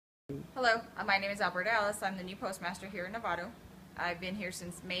Hello, my name is Alberta Ellis. I'm the new postmaster here in Novato. I've been here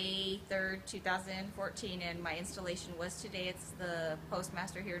since May 3rd, 2014, and my installation was today. It's the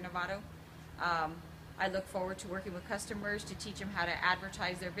postmaster here in Novato. I look forward to working with customers to teach them how to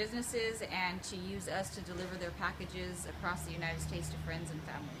advertise their businesses and to use us to deliver their packages across the United States to friends and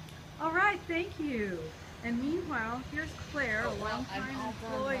family. All right, thank you. And meanwhile, here's Claire, a longtime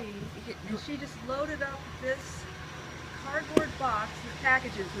employee, and she just loaded up this cardboard box with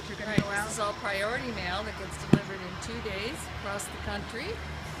packages which are going to go out. This is all priority mail that gets delivered in 2 days across the country,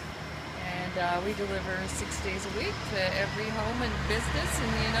 and we deliver 6 days a week to every home and business in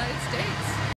the United States.